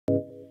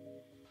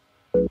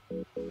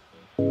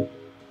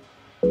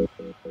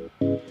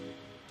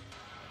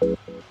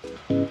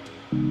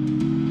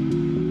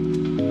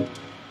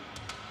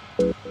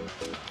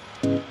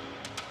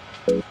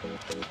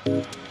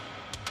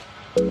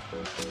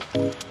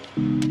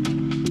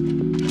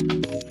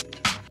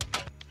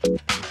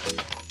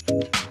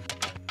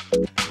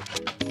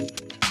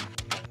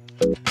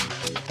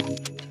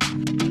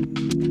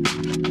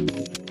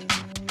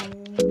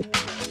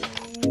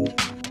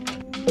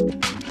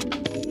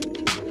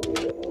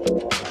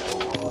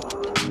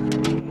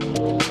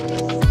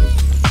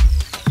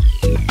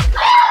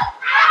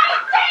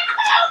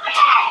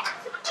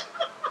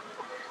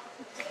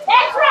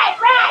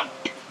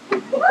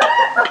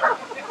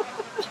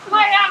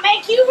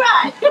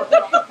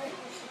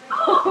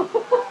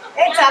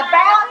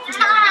about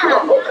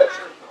time.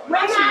 When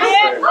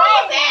I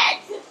love it.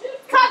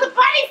 Cause the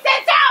bunny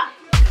said so.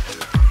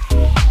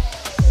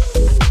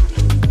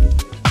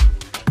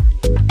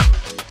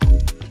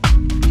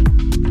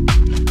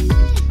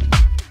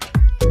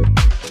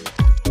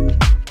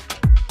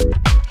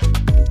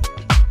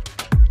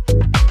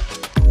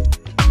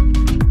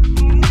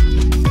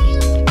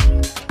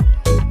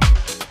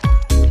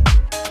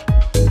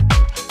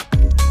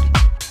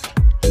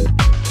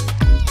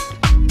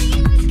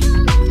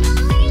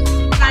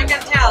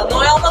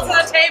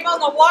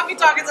 No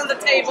walkie-talkies on the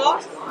table.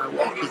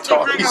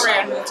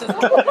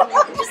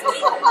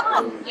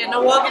 Yeah,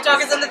 no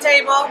walkie-talkies on the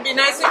table. Be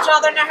nice to each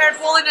other, no hair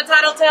pulling, no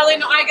title telling,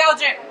 no eye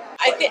gouging.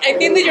 I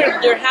think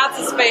that your house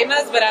is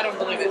famous, but I don't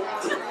believe it.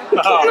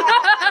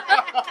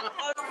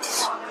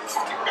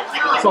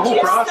 It's a whole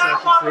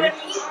process,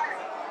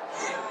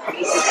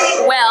 you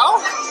see. Well,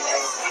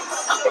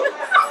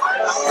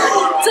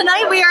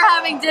 tonight we are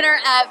having dinner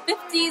at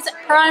 50's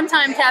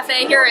Primetime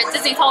Cafe here at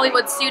Disney's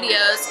Hollywood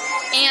Studios,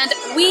 and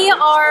we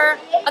are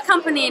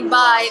accompanied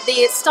by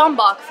the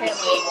Stombock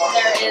family.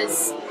 There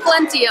is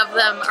plenty of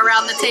them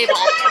around the table.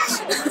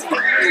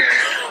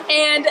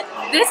 And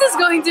this is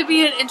going to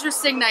be an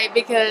interesting night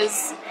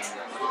because,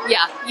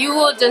 yeah, you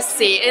will just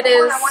see.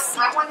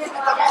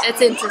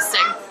 It's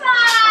interesting.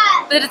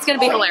 But it's going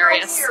to be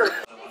hilarious.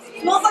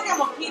 It smells like a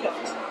mojito.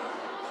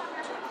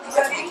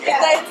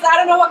 I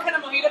don't know what kind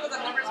of mojito, but the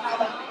number smells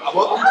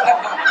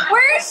like.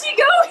 Where is she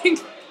going?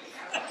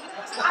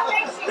 I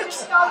think she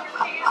stole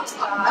your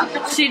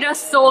candle. She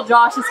just stole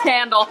Josh's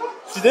candle.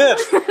 She did.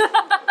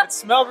 It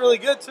smelled really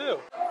good too.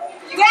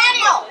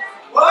 Daniel,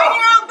 mind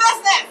your own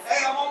business.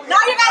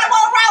 Now you got it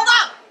all riled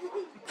up.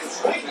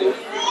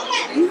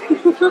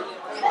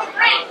 I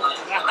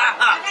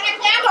got a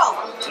candle.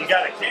 You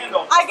got a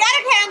candle. I got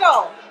a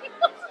candle.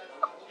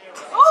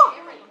 Oh.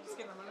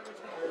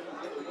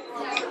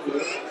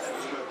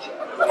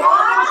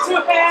 Two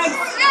hands.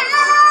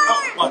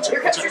 Oh, watch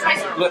it.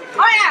 Look.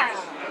 Oh yeah.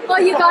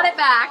 Well, you got it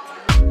back.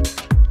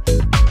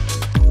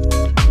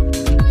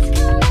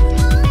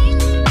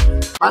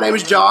 My name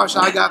is Josh.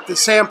 I got the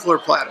sampler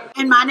platter.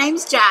 And my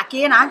name's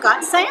Jackie, and I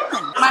got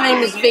salmon. My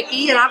name is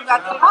Vicky, and I've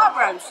got the pot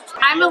roast.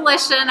 I'm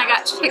Alicia, and I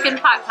got chicken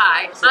pot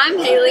pie. I'm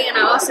Haley, and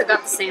I also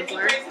got the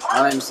sampler.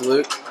 My name's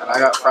Luke, and I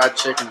got fried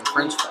chicken and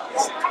french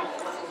fries.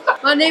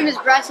 My name is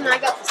Bryce, and I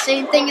got the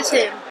same thing as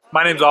him.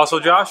 My name's also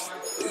Josh.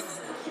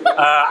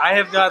 I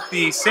have got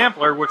the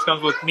sampler, which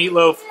comes with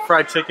meatloaf,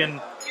 fried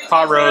chicken,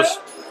 pot roast,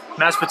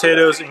 mashed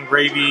potatoes, and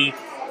gravy,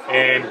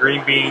 and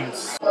green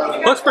beans.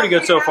 Looks pretty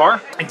good so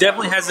far. It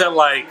definitely has that,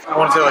 like, I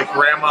want to say, like,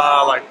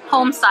 grandma, like,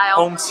 Home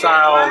style,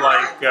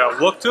 like,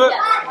 look to it.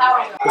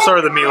 We'll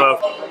start with the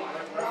meatloaf.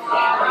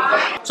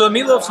 So the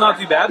meatloaf's not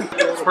too bad.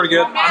 It's pretty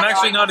good. I'm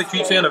actually not a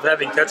huge fan of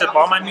having ketchup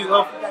on my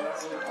meatloaf,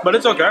 but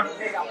it's okay.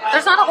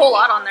 There's not a whole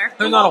lot on there.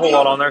 There's not a whole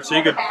lot on there, so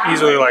you could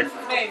easily, like,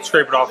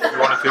 scrape it off if you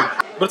wanted to.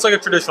 But it's like a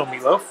traditional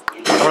meatloaf.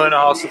 I don't really know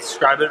how else to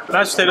describe it.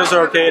 Mashed potatoes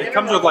are okay. It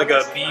comes with like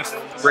a beef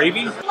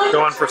gravy.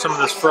 Going for some of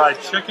this fried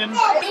chicken.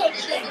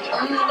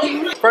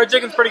 Fried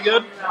chicken's pretty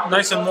good.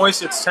 Nice and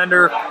moist. It's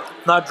tender,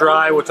 not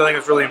dry, which I think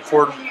is really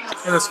important.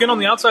 And the skin on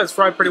the outside is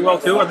fried pretty well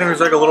too. I think there's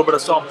like a little bit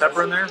of salt and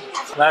pepper in there.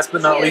 Last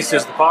but not least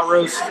is the pot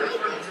roast.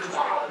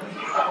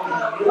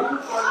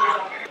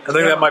 I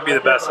think that might be the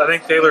best. I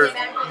think Taylor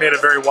made a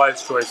very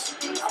wise choice.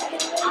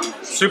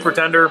 Super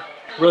tender.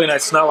 Really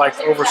nice. It's not like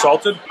over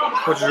salted,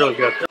 which is really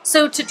good.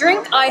 So to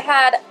drink, I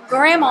had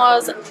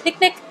Grandma's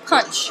Picnic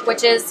Punch,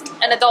 which is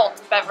an adult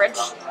beverage.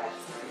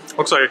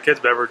 Looks like a kid's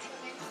beverage.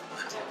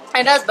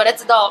 It does, but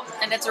it's adult,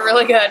 and it's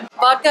really good.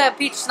 Vodka,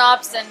 peach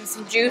schnapps, and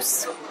some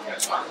juice.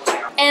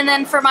 And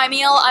then for my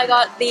meal, I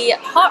got the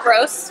pot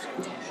roast.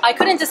 I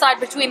couldn't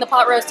decide between the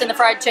pot roast and the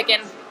fried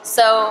chicken,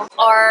 so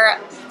our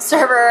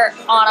server,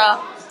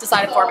 Anna,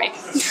 decided for me.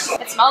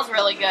 It smells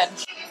really good.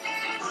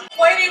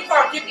 Waiting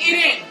for, keep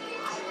eating.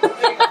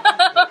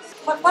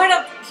 What part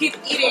of keep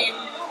eating?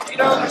 You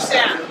don't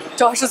understand.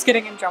 Josh is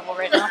getting in trouble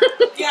right now.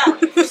 Yeah,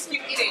 just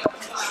keep eating.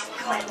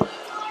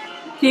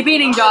 Keep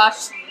eating,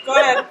 Josh. Go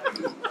ahead.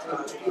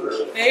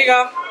 There you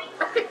go.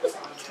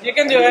 You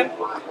can do it.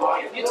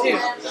 You too.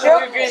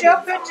 She'll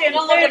put you in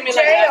Don't look at me food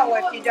like that. jail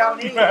if you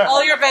don't eat.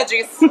 All your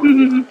veggies.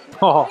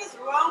 Oh. What is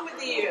wrong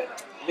with you?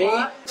 Me?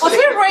 Was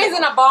you raised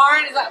in a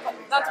barn? Is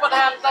that's what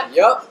happened?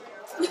 Yup.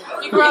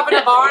 You grew up in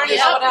a barn? Is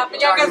that what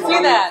happened? Yeah, I can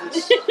see that.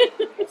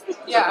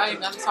 Yeah,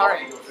 I'm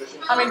sorry.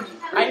 I mean,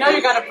 I know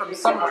you got it from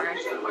somewhere.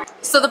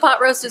 So the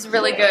pot roast is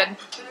really good.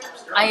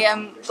 I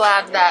am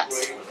glad that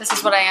this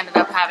is what I ended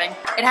up having.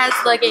 It has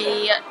like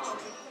a...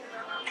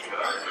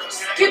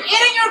 Keep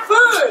eating your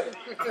food!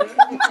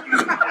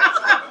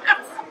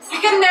 You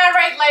can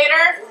narrate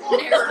later.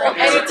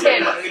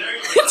 Editing.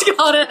 It's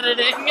called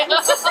editing.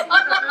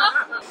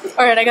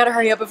 Alright, I gotta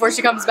hurry up before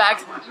she comes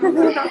back.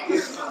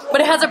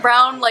 But it has a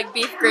brown like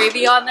beef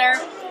gravy on there.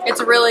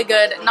 It's really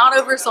good. Not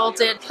over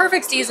salted.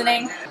 Perfect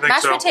seasoning.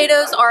 Mashed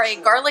potatoes are a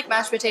garlic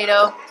mashed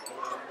potato.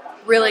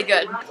 Really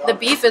good. The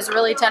beef is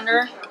really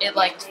tender. It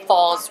like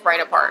falls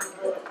right apart.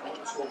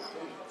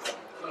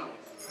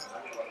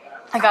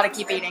 I gotta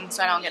keep eating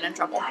so I don't get in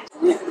trouble.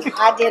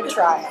 I did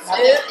try it.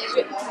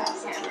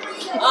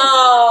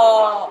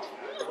 Oh.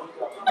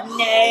 No,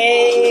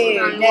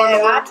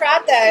 I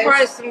tried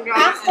those.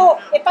 I'm full.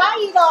 If I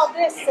eat all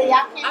this, see,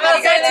 I can't. I'm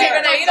not saying that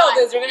you're gonna eat all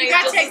this. You're gonna eat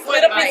just a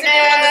little piece of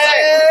one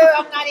dessert. No,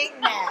 I'm not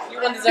eating that. You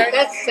want dessert?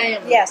 That's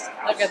Sam. Yes,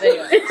 Okay, there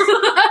you go.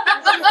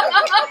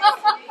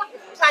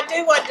 I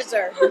do want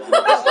dessert.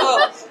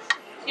 Oh,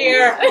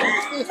 here.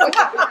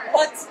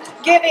 Let's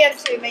Give in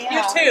to me. you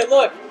Huh? too.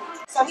 Look,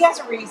 So he has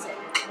a reason.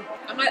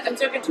 I'm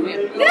talking to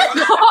him.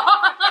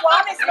 Well,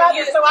 I'm his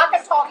mother, so I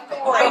can talk for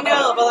I him.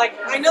 know, but like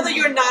I know that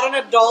you're not an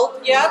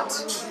adult yet,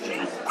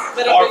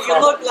 but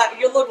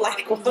you look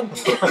like one.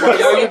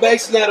 Are you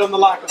basing that on the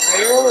lack of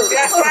hair?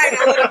 That's right,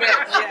 a little bit.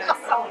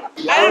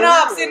 Yes. I don't know.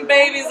 I've seen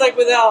babies like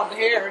without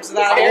hair, so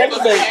that hair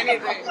doesn't do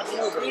anything.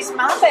 He's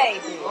my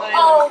baby.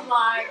 Oh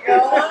my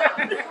god.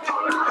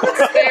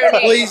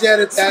 Please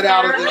edit that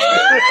out of this.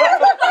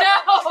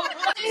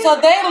 So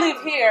they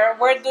live here.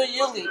 Where do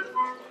you live?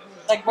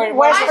 Like where?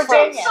 West where's your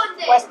Virginia.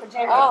 folks? West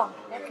Virginia. Oh,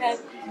 okay.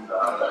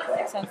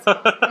 Makes sense.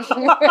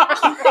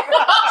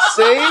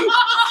 See?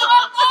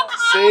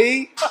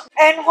 See?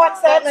 And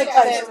what's that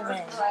supposed to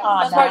mean? Oh,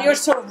 That's why you're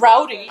so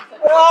rowdy.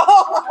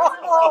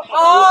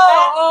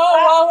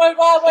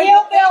 Oh, Wait.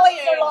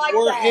 hillbillies are like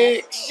We're that.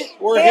 Hicks.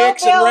 We're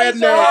Hicks and Hillbillies are like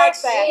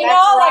rednecks. that. You That's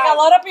know, like right. a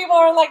lot of people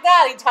are like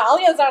that.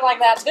 Italians are like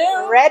that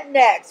too.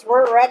 Rednecks.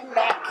 We're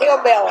redneck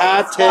hillbillies. I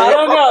I tell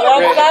don't know.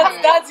 you.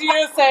 That's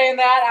you saying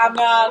that. I'm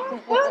not.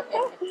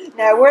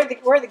 No, we're the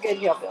good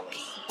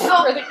hillbillies.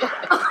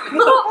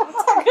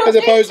 As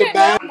opposed to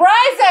bad.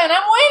 Bryson,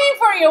 I'm waiting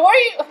for you. Where are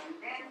you?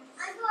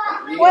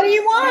 What do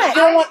you want?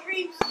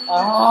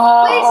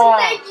 Oh.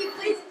 Thank you,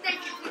 please, thank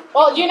you.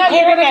 Well, you know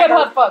you're gonna get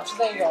hot fudge.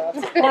 There you go.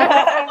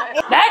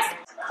 Next,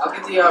 I'll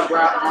get the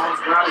mom's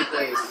brownie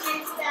place,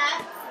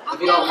 if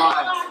you don't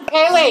mind.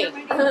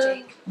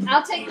 Kaylee.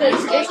 I'll take the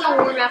traditional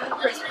warm apple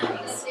crisp,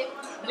 please.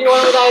 Do you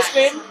want with ice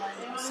cream?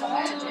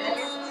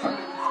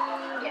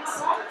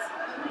 Yes.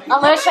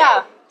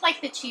 Alicia. Like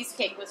the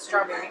cheesecake with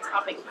strawberry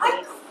topping,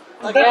 please.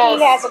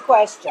 Vicky has a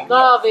question.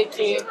 No,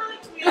 Vicky.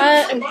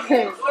 No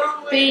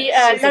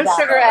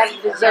sugar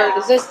added dessert.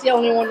 Is this the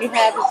only one you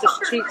have? Is this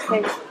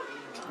cheesecake?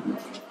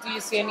 Do you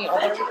see any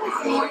other?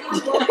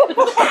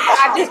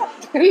 I just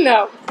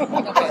no.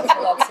 Okay,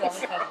 so that's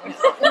the only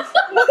kind.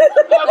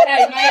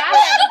 Okay, may I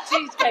have the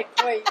cheesecake,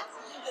 please?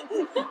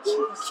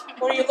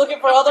 Were you looking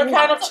for other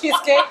kind of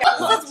cheesecake?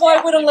 That's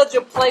why we don't let you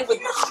play with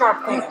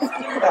sharp things.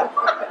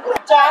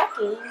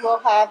 Jackie will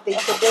have the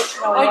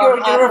traditional. Oh, you're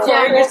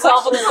referring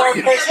yourself in the third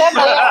person?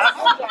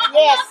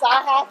 Yes,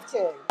 I have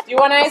to. Do you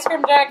want ice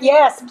cream, Jackie?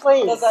 Yes,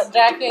 please. Does that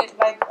Jackie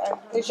like?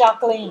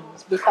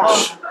 Jacqueline's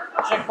because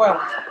Jacqueline.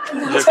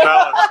 Just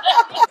valid.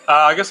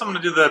 I guess I'm gonna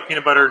do the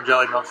peanut butter and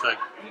jelly milkshake,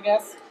 You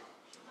guess?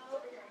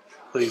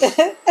 please.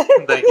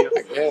 Thank you.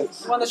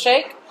 Yes. You want the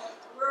shake?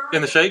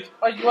 In the shake?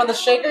 Or you want the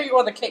shake or you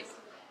want the cake?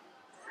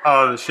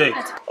 Oh, the shake.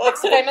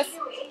 Next famous?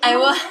 I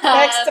will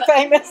next to have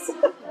famous.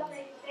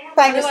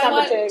 Famous I number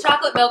want 2.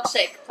 chocolate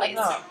milkshake, please.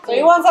 No. So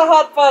he wants a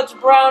hot fudge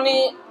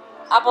brownie,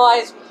 apple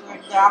ice cream,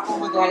 the apple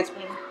with the ice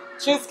cream.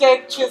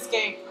 Cheesecake.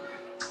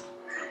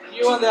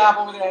 You want the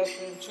apple with the ice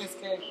cream,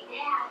 cheesecake.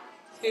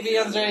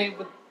 PB&J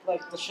with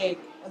like the shake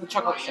and the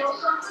chocolate shake.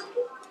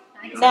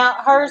 Now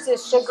hers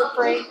is sugar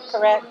free,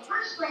 correct?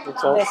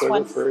 It's all This sugar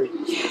one. free.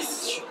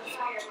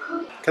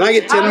 Can I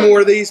get 10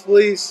 more of these,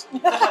 please?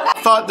 I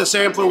thought the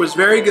sampler was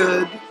very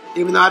good,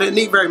 even though I didn't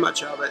eat very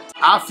much of it.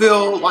 I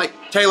feel like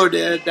Taylor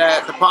did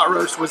that the pot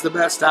roast was the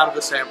best out of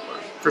the sampler,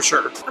 for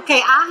sure.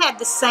 Okay, I had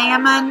the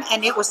salmon,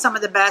 and it was some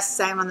of the best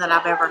salmon that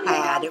I've ever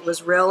had. It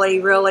was really,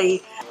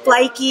 really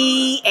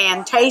flaky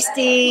and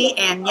tasty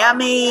and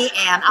yummy,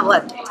 and I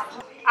loved it.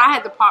 I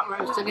had the pot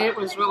roast and it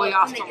was really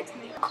awesome.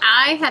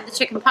 I had the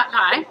chicken pot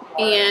pie,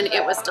 and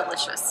it was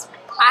delicious.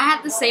 I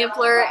had the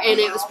sampler, and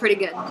it was pretty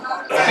good.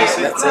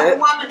 That's it?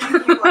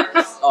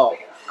 Oh,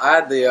 I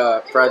had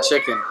the fried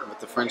chicken with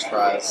the french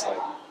fries,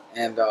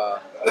 and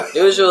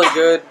it was really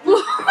good.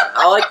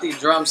 I like the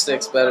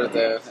drumsticks better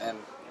though, and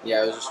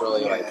yeah, it was just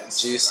really like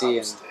juicy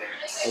and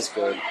it's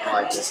good. I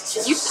liked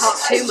it. You talk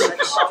too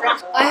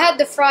much. I had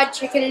the fried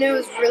chicken and it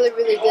was really,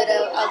 really good.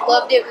 I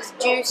loved it. It was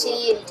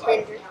juicy and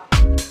tender.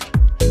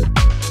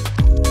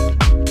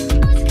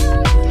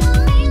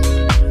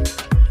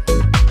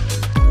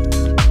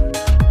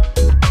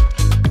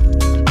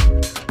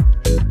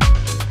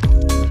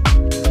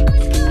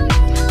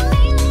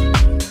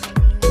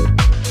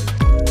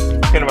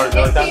 Peanut butter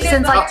jelly time.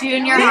 Since like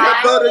junior Peanut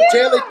high. butter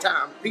jelly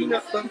time.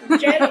 Peanut butter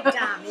Jelly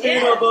time, yeah.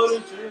 Peanut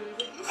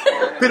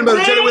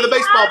butter jelly with a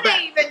baseball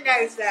bat. even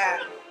knows that.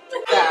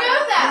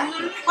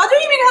 What do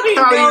you mean? How do you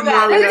How do you know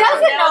that? know Who that?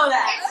 doesn't know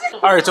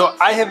that? All right, so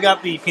I have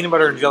got the peanut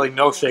butter and jelly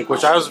milkshake,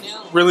 which I was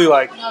really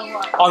like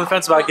on the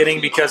fence about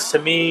getting because to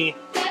me,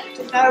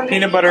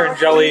 peanut butter and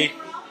jelly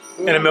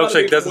in a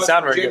milkshake doesn't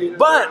sound very good.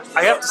 But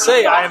I have to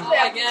say, I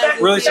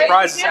am really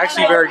surprised. It's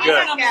actually very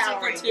good.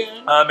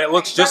 It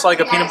looks just like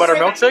a peanut butter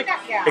milkshake,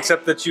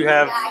 except that you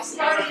have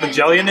the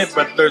jelly in it,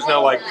 but there's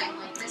no like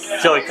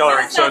jelly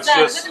coloring. So it's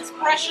just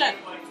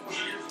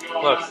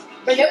Look.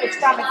 But it was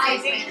from a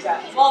tasty.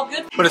 Well,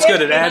 good. But it's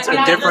good. It adds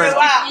a different.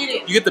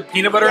 Eating. You get the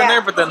peanut butter in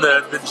there, but then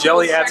the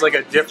jelly adds like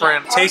a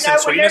different taste and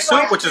sweetness to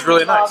it, which is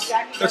really nice.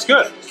 It's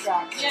good.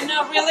 Yeah,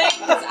 no, really?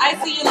 Because I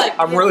see you like.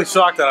 I'm really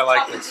shocked that I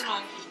like this.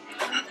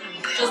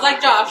 Just like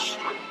Josh.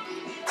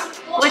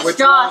 Which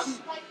Josh?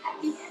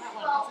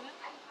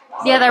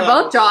 Yeah, they're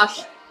both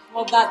Josh.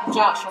 Well, that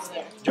Josh over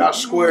there. Josh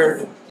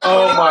squared.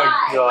 Oh my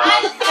god.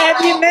 Have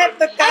you met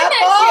the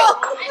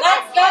couple?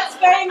 That's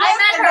famous. I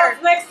met and her.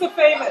 That's next to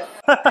famous.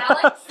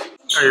 Alex?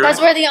 Are you Because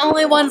ready? we're the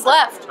only ones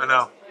left. I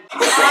know.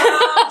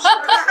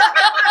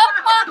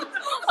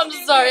 I'm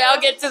sorry,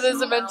 I'll get to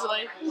this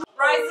eventually.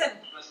 Bryson.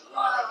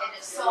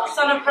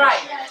 Son of Pride.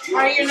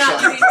 Why are you not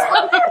doing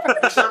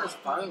That was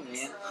fun,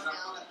 man.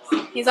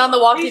 He's on the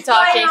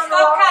walkie-talkie.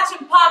 Stop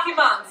catching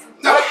Pokemons.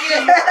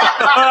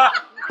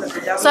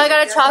 So I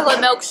got a chocolate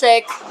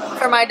milkshake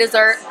for my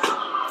dessert.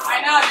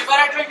 I know, you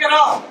better drink it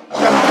all.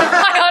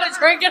 I gotta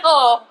drink it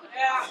all.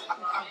 Yeah.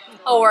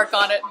 I'll work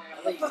on it.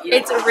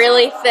 It's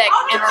really thick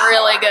and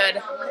really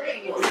good.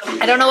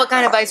 I don't know what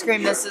kind of ice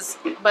cream this is,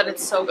 but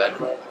it's so good.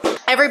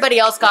 Everybody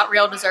else got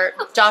real dessert.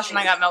 Josh and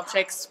I got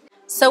milkshakes.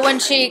 So when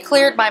she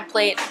cleared my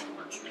plate,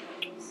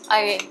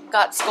 I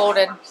got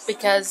scolded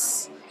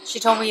because she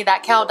told me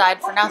that cow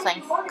died for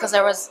nothing because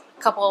there was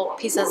a couple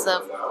pieces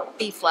of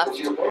beef left.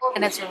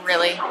 And it's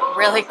really,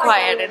 really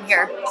quiet in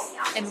here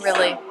and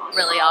really,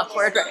 really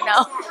awkward right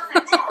now.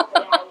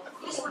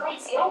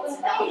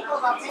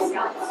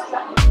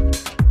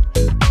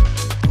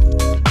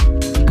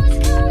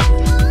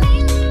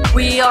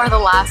 We are the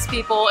last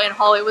people in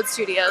Hollywood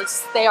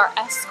Studios. They are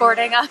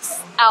escorting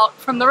us out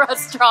from the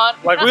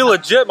restaurant. Like we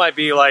legit might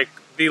be like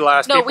the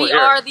last No, people we here.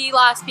 are the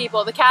last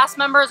people. The cast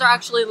members are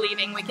actually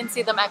leaving. We can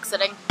see them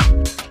exiting.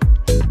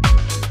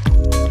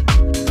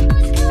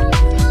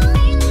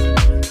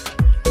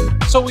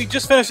 So we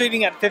just finished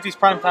eating at 50's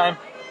Primetime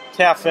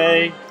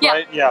Cafe, Yeah.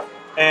 right? Yeah.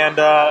 And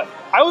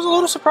I was a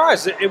little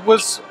surprised. It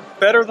was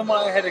better than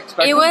what I had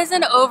expected. It was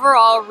an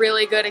overall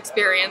really good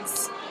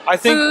experience. I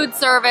think, Food,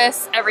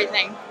 service,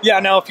 everything. yeah,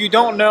 now if you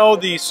don't know,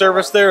 the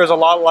service there is a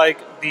lot like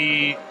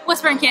the,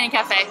 Whisper and Candy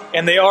Cafe.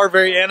 and they are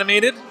very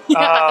animated.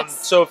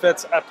 Yes. So if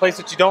it's a place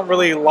that you don't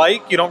really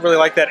like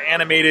that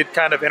animated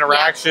kind of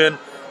interaction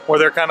where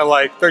they're kind of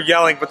like, they're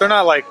yelling, but they're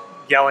not like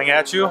yelling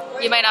at you.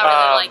 You might not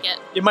really like it.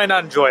 You might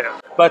not enjoy it.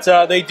 But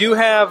they do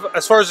have,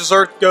 as far as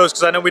dessert goes,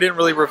 because I know we didn't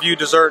really review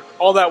dessert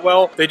all that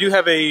well, they do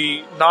have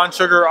a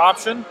non-sugar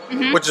option,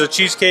 which is a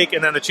cheesecake,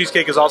 and then the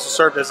cheesecake is also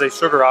served as a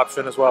sugar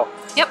option as well.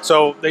 Yep.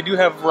 So they do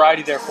have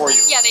variety there for you.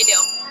 Yeah, they do.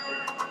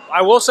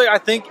 I will say, I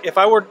think if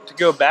I were to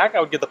go back, I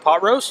would get the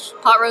pot roast.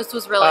 Pot roast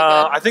was really good.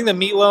 I think the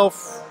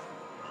meatloaf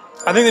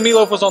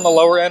was on the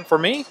lower end for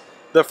me.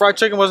 The fried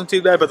chicken wasn't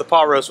too bad, but the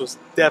pot roast was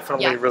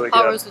definitely really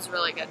pot good. roast was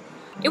really good.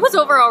 It was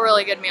overall a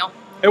really good meal.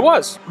 It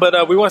was.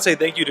 But we want to say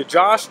thank you to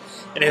Josh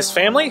and his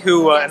family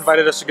who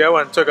invited us to go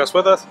and took us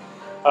with us.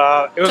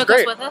 It was Took great.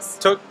 us with us?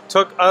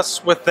 Took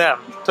us with them.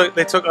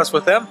 They took us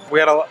with them. We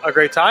had a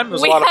great time. It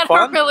was a lot of We fun.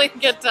 had a really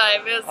good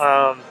time. We was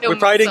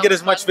probably didn't so get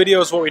as much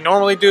video as what we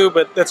normally do,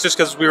 but that's just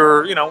because we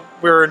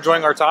were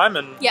enjoying our time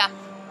and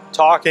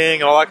talking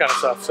and all that kind of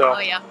stuff. So. Oh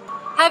yeah.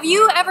 Have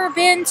you ever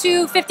been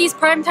to 50's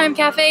Primetime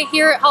Cafe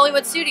here at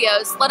Hollywood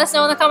Studios? Let us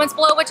know in the comments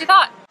below what you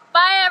thought.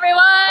 Bye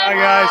everyone!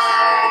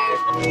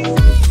 Bye guys!